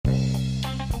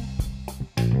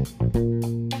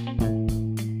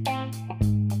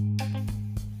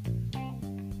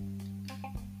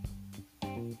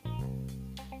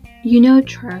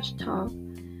Trash talk.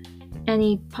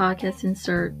 Any podcast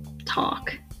insert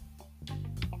talk.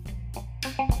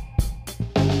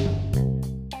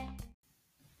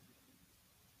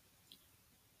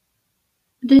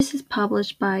 This is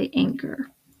published by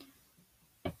Anchor.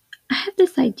 I have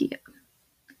this idea.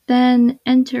 Then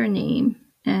enter name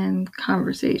and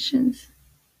conversations.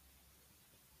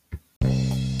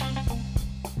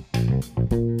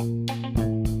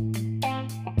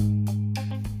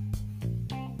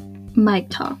 Mike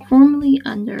Talk, formerly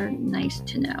under Nice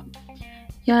to Know.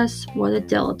 Yes, what a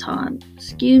dilettante.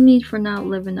 Excuse me for not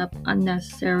living up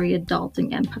unnecessary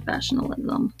adulting and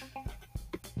professionalism.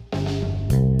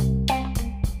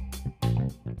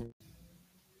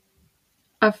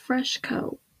 A fresh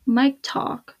coat. Mike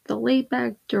Talk, the laid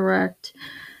back direct,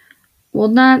 will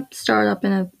not start up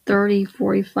in a 30,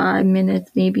 45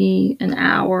 minutes, maybe an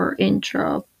hour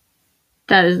intro.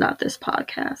 That is not this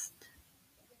podcast.